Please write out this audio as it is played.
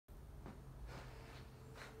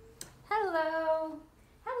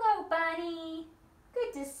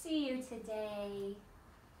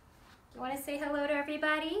You want to say hello to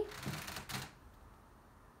everybody?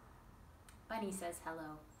 Bunny says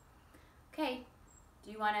hello. Okay,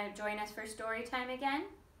 do you want to join us for story time again?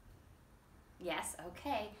 Yes,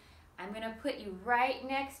 okay. I'm going to put you right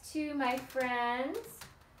next to my friends,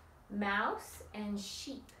 Mouse and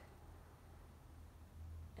Sheep.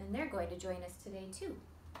 And they're going to join us today too.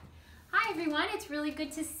 Hi everyone, it's really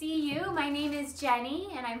good to see you. My name is Jenny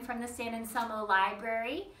and I'm from the San Anselmo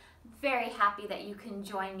Library. Very happy that you can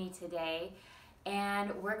join me today.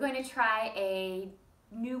 And we're going to try a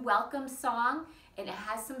new welcome song, and it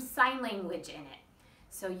has some sign language in it.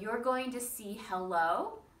 So you're going to see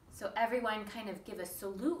hello. So everyone kind of give a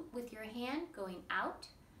salute with your hand going out.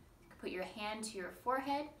 Put your hand to your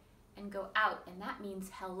forehead and go out, and that means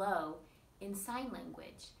hello in sign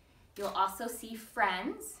language. You'll also see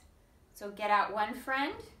friends. So get out one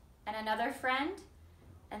friend and another friend,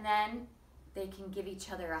 and then they can give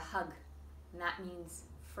each other a hug, and that means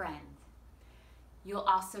friend. You'll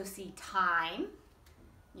also see time.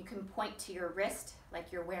 You can point to your wrist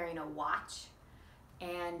like you're wearing a watch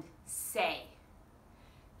and say.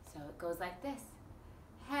 So it goes like this.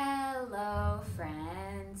 Hello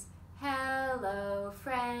friends, hello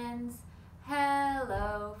friends,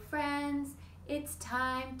 hello friends. It's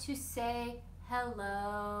time to say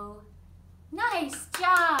hello. Nice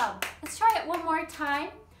job. Let's try it one more time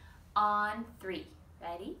on 3.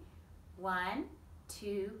 Ready? 1,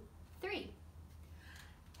 2, 3.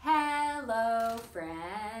 Hello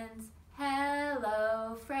friends,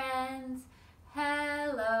 hello friends,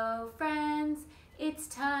 hello friends. It's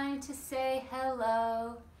time to say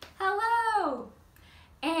hello, hello.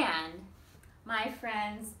 And my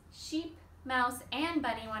friends Sheep, Mouse, and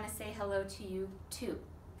Bunny want to say hello to you too.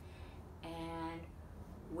 And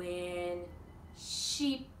when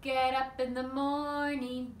sheep get up in the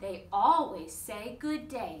morning, they always say good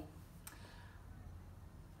day.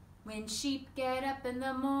 When sheep get up in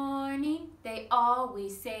the morning, they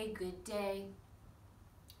always say good day.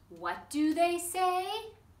 What do they say?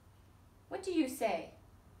 What do you say?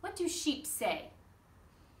 What do sheep say?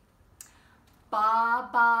 Baa,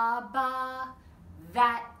 baa, baa.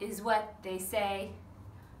 That is what they say.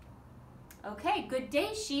 Okay, good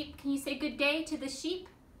day, sheep. Can you say good day to the sheep?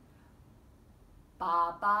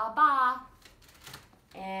 Baa, baa, baa.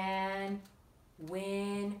 And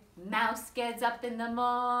when Mouse gets up in the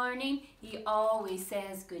morning, he always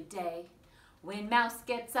says good day. When Mouse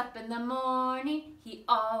gets up in the morning, he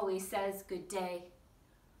always says good day.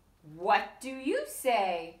 What do you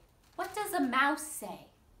say? What does a mouse say?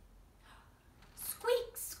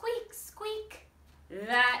 Squeak, squeak, squeak.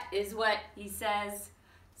 That is what he says.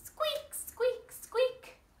 Squeak, squeak,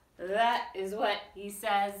 squeak. That is what he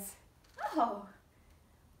says. Oh,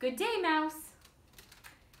 good day, Mouse.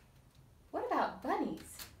 What about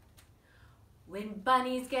bunnies? When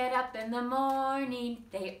bunnies get up in the morning,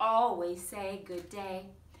 they always say good day.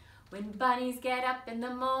 When bunnies get up in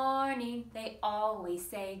the morning, they always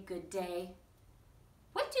say good day.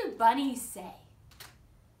 What do bunnies say?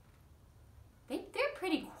 They're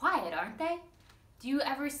pretty quiet, aren't they? Have you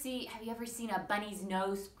ever seen a bunny's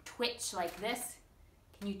nose twitch like this?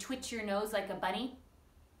 Can you twitch your nose like a bunny?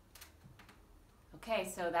 Okay,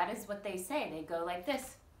 so that is what they say. They go like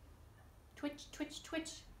this. Twitch, twitch,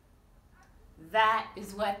 twitch. That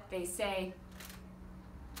is what they say.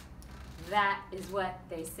 That is what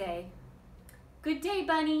they say. Good day,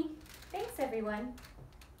 Bunny. Thanks, everyone.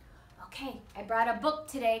 Okay, I brought a book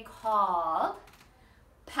today called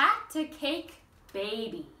Pat to Cake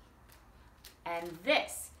Baby. And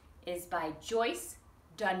this is by Joyce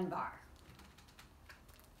Dunbar.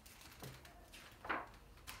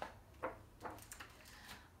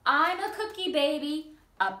 I'm a cookie baby,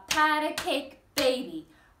 a pat a cake baby.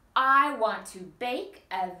 I want to bake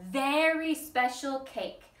a very special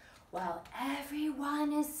cake while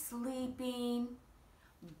everyone is sleeping.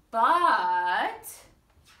 But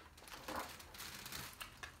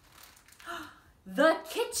the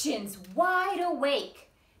kitchen's wide awake.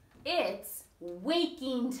 It's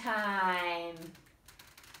waking time.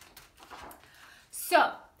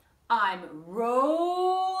 So I'm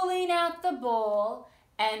rolling out the bowl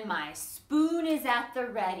and my spoon is at the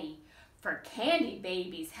ready for candy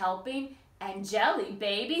babies helping and jelly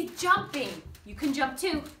babies jumping. You can jump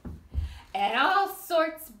too. And all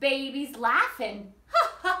sorts babies laughing.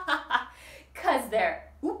 Ha ha ha ha. 'Cause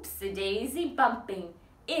they're oops-a-daisy bumping.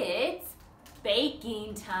 It's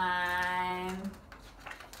baking time.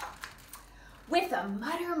 With a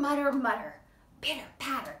mutter, mutter, mutter, pitter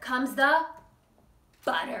patter comes the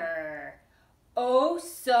butter. Oh,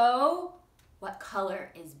 so what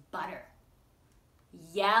color is butter?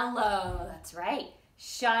 Yellow, that's right,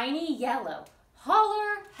 shiny yellow,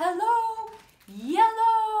 Holler, hello,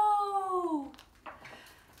 yellow.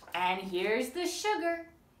 And here's the sugar,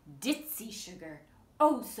 ditzy sugar.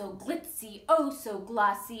 Oh, so glitzy, oh, so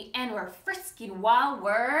glossy, and we're frisking while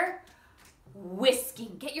we're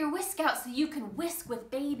whisking. Get your whisk out so you can whisk with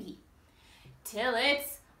baby. Till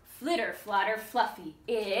it's flitter, flatter, fluffy.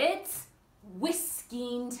 It's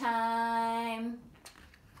whisking time.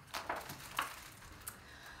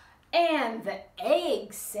 And the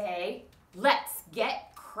eggs say, let's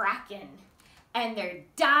get crackin'. And they're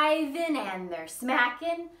diving and they're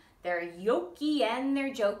smacking. They're yolky and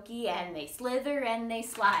they're jokey and they slither and they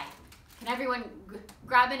slide. Can everyone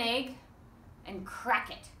grab an egg and crack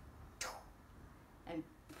it? And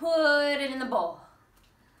put it in the bowl.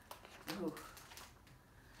 Ooh.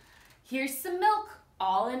 Here's some milk,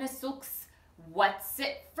 all in a silks. What's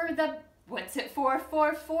it for?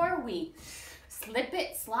 We slip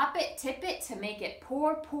it, slop it, tip it to make it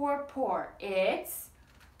pour, pour, pour. It's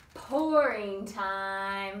pouring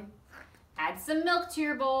time. Add some milk to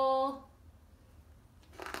your bowl.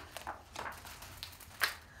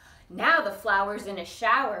 Now the flour's in a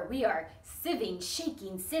shower. We are sieving,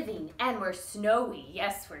 shaking, sieving, and we're snowy.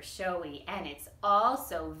 Yes, we're showy, and it's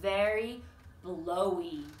also very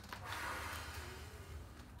blowy.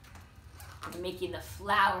 We're making the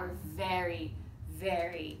flour very,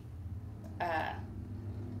 very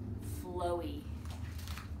flowy.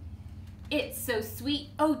 It's so sweet,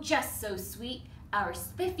 oh just so sweet, our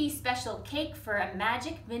spiffy special cake for a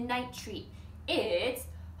magic midnight treat. It's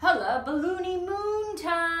hullaballoony moon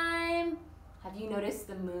time. Have you noticed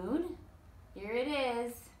the moon? Here it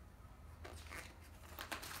is.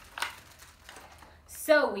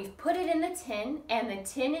 So we've put it in the tin and the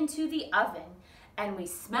tin into the oven and we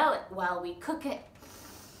smell it while we cook it.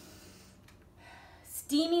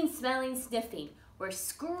 Steaming, smelling, sniffing. We're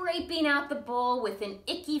scraping out the bowl with an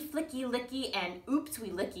icky, flicky, licky, and oops,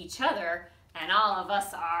 we lick each other, and all of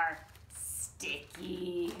us are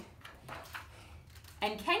sticky.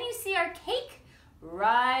 And can you see our cake?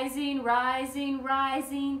 Rising, rising,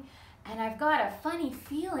 rising. And I've got a funny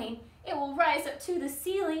feeling it will rise up to the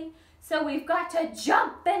ceiling, so we've got to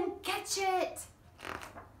jump and catch it.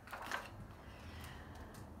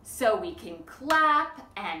 So we can clap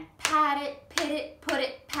and pat it, pit it, put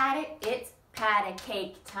it, pat it. It's pat a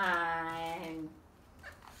cake time.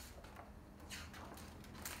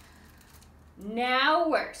 Now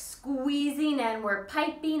we're squeezing and we're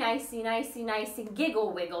piping, icing, icing, icing,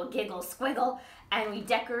 giggle, wiggle, giggle, squiggle, and we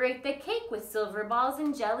decorate the cake with silver balls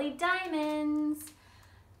and jelly diamonds.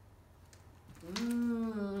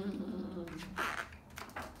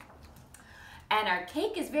 And our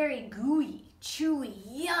cake is very gooey, chewy,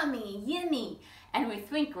 yummy, yummy. And we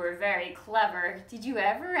think we're very clever. Did you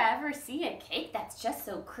ever see a cake that's just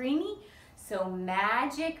so creamy, so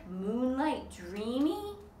magic, moonlight,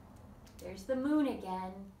 dreamy? There's the moon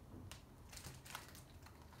again.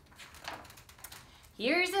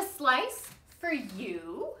 Here's a slice for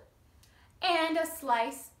you and a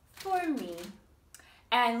slice for me.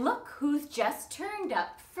 And look who's just turned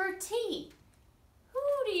up for tea. Who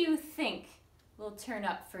do you think will turn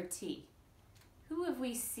up for tea? Who have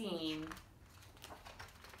we seen?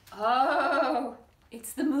 Oh,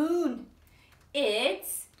 it's the moon.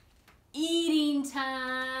 It's eating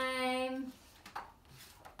time.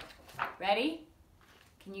 Ready?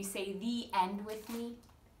 Can you say the end with me?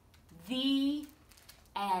 The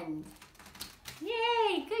end.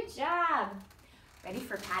 Yay, good job. Ready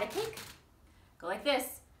for pat a cake? Go like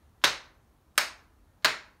this.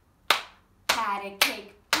 Pat a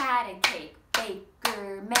cake,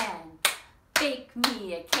 baker man. Bake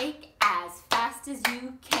me a cake as fast as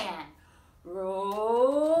you can.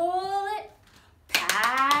 Roll it,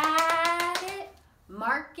 pat it,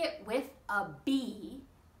 mark it with a B,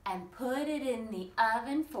 and put it in the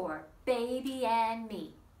oven for baby and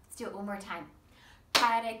me. Let's do it one more time.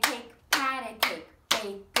 Pat a cake,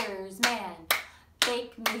 baker's man.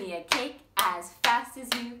 Bake me a cake as fast as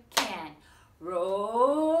you can.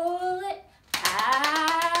 Roll it,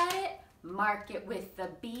 pat it, mark it with a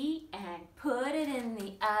B, and put it in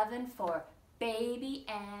the oven for baby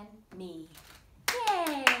and me.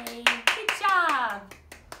 Yay, good job.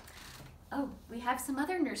 Oh, we have some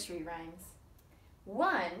other nursery rhymes.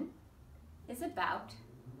 One is about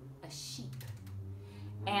a sheep.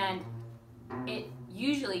 And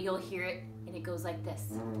usually you'll hear it and it goes like this.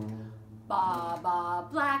 Baa Baa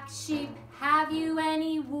Black Sheep, have you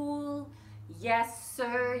any wool? Yes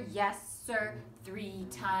sir, 3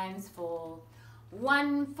 times full.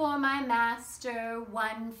 1 for my master,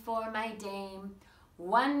 1 for my dame,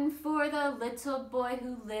 1 for the little boy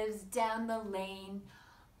who lives down the lane.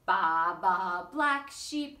 Baa Baa Black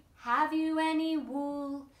Sheep, have you any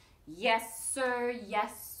wool? Yes,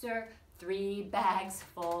 sir, 3 bags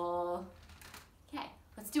full. Okay,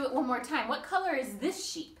 let's do it one more time. What color is this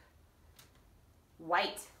sheep?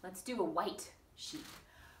 White. Let's do a white sheep.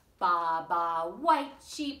 Baa baa white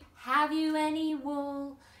sheep, have you any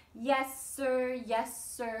wool? Yes, sir,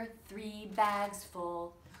 3 bags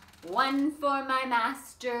full. 1 for my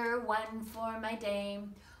master, 1 for my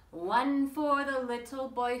dame, 1 for the little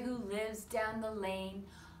boy who lives down the lane.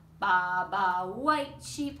 Baa baa white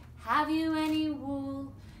sheep, have you any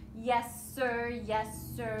wool? Yes,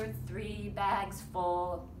 sir, 3 bags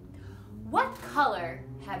full. What color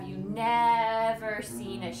have you never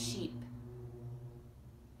seen a sheep?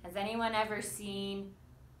 Has anyone ever seen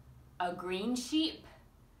a green sheep?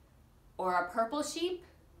 Or a purple sheep?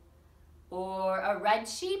 Or a red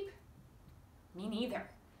sheep? Me neither.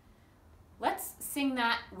 Let's sing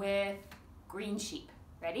that with green sheep.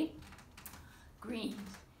 Ready? Green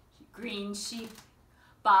sheep,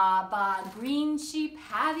 baa baa green sheep,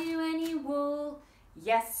 have you any wool?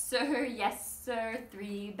 Yes, sir,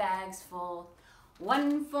 3 bags full.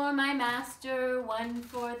 1 for my master, 1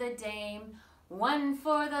 for the dame, 1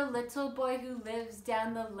 for the little boy who lives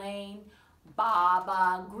down the lane. Baa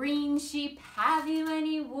baa green sheep, have you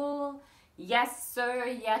any wool? Yes,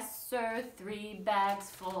 sir, 3 bags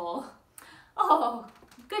full. Oh,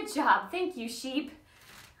 good job. Thank you, sheep.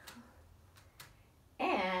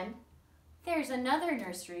 And there's another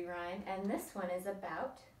nursery rhyme, and this one is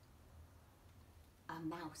about a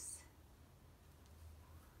mouse.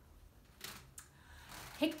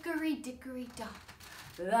 Hickory dickory dock,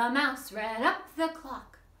 the mouse ran up the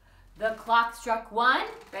clock. The clock struck 1,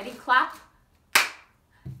 ready, clap.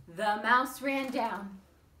 The mouse ran down.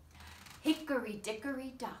 Hickory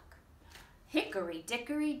dickory dock, hickory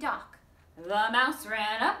dickory dock. The mouse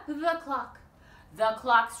ran up the clock. The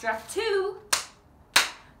clock struck 2.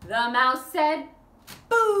 The mouse said,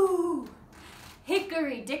 boo!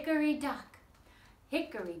 Hickory dickory dock,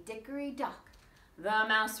 hickory dickory dock. The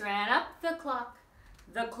mouse ran up the clock.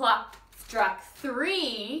 The clock struck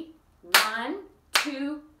 3. 1,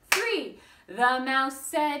 2, 3. The mouse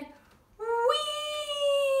said, wee!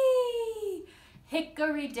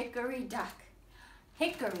 Hickory dickory dock,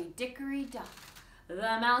 hickory dickory dock.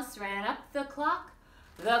 The mouse ran up the clock.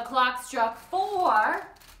 The clock struck 4.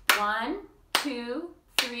 1, 2,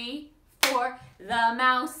 3, 4. The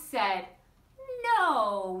mouse said,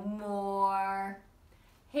 no more.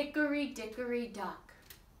 Hickory dickory dock.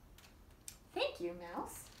 Thank you,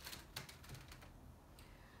 mouse.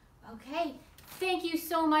 Okay, thank you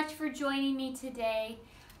so much for joining me today.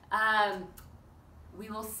 We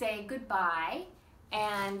will say goodbye,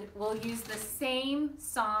 and we'll use the same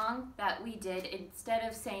song that we did. Instead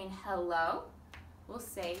of saying hello, we'll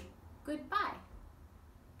say goodbye.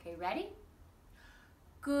 Okay, ready?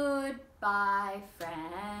 Goodbye,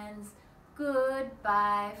 friends.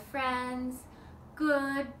 Goodbye, friends.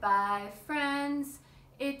 Goodbye, friends.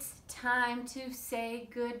 It's time to say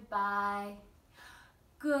goodbye.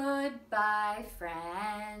 Goodbye,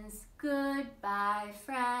 friends. Goodbye,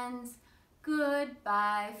 friends.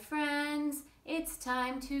 Goodbye, friends. It's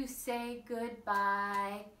time to say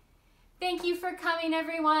goodbye. Thank you for coming,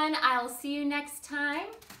 everyone. I'll see you next time.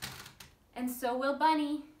 And so will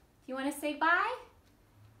Bunny. You want to say bye?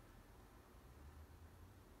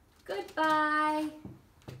 Goodbye.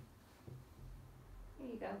 Here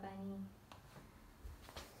you go, Bunny.